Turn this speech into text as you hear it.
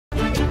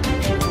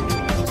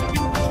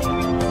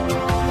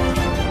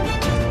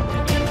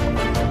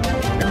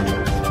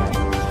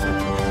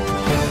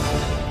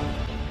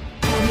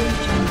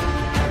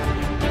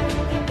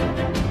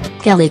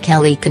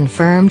Kelly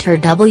confirmed her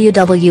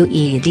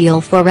WWE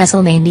deal for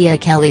Wrestlemania.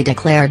 Kelly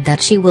declared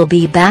that she will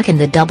be back in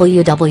the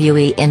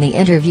WWE in the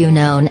interview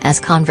known as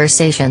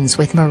Conversations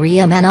with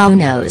Maria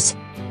Menounos.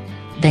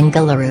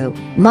 Bengaluru,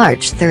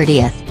 March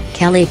 30.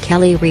 Kelly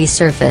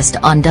resurfaced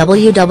on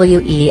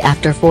WWE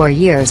after 4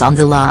 years on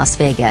the Las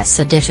Vegas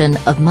edition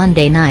of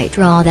Monday Night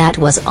Raw that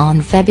was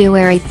on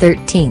February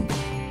 13.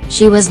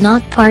 She was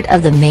not part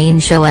of the main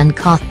show and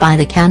caught by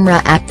the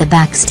camera at the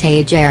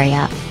backstage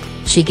area.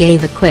 She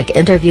gave a quick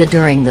interview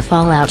during the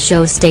Fallout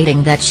show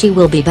stating that she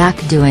will be back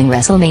doing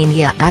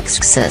Wrestlemania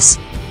Access.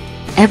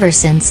 Ever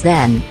since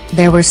then,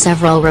 there were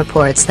several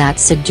reports that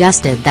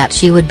suggested that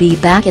she would be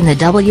back in the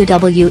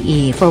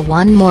WWE for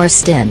one more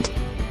stint.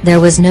 There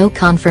was no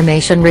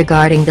confirmation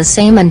regarding the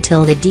same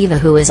until the diva,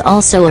 who is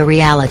also a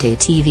reality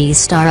TV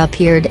star,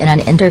 appeared in an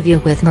interview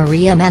with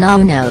Maria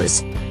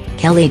Menounos.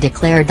 Kelly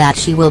declared that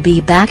she will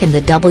be back in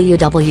the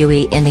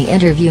WWE in the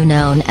interview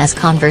known as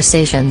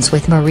Conversations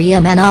with Maria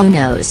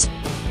Menounos.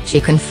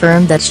 She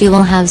confirmed that she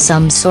will have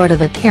some sort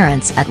of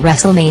appearance at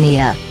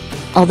Wrestlemania.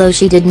 Although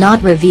she did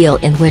not reveal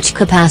in which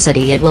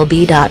capacity it will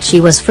be. She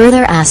was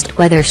further asked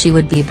whether she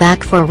would be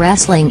back for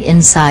wrestling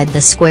inside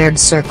the squared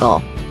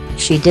circle.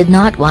 She did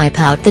not wipe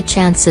out the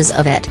chances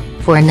of it,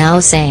 for now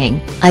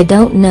saying, "I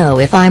don't know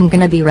if I'm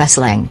gonna be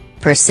wrestling,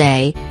 per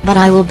se, but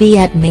I will be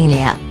at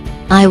Mania.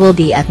 I will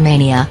be at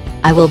Mania,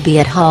 I will be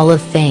at Hall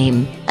of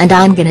Fame, and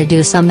I'm gonna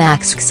do some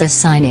Access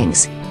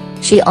signings."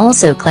 She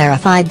also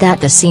clarified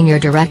that the Senior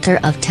Director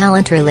of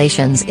Talent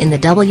Relations in the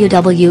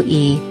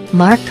WWE,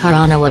 Mark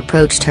Carano,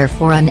 approached her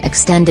for an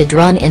extended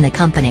run in the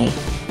company.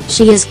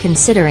 She is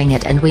considering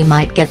it and we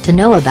might get to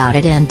know about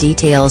it in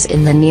details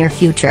in the near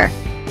future.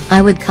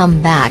 I would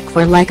come back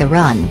for like a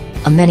run,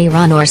 a mini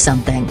run or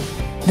something.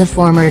 The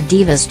former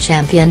Divas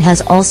champion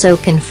has also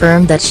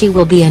confirmed that she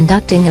will be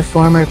inducting a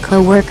former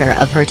co-worker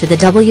of her to the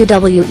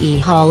WWE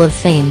Hall of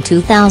Fame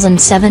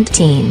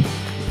 2017.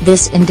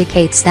 This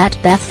indicates that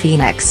Beth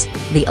Phoenix,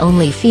 the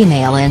only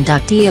female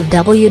inductee of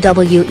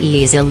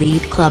WWE's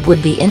Elite Club,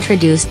 would be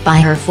introduced by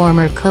her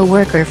former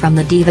co-worker from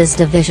the Divas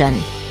division.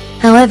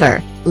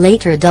 However,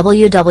 later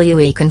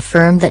WWE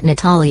confirmed that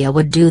Natalya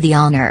would do the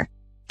honor.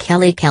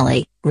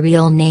 Kelly,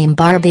 real name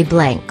Barbie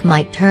Blank,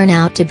 might turn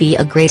out to be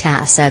a great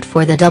asset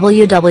for the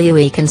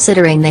WWE,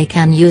 considering they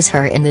can use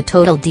her in the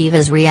Total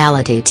Divas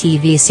reality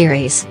TV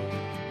series.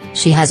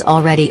 She has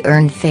already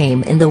earned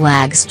fame in the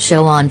WAGS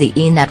show on the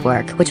E!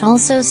 Network, which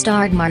also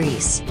starred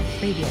Maurice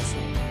previously.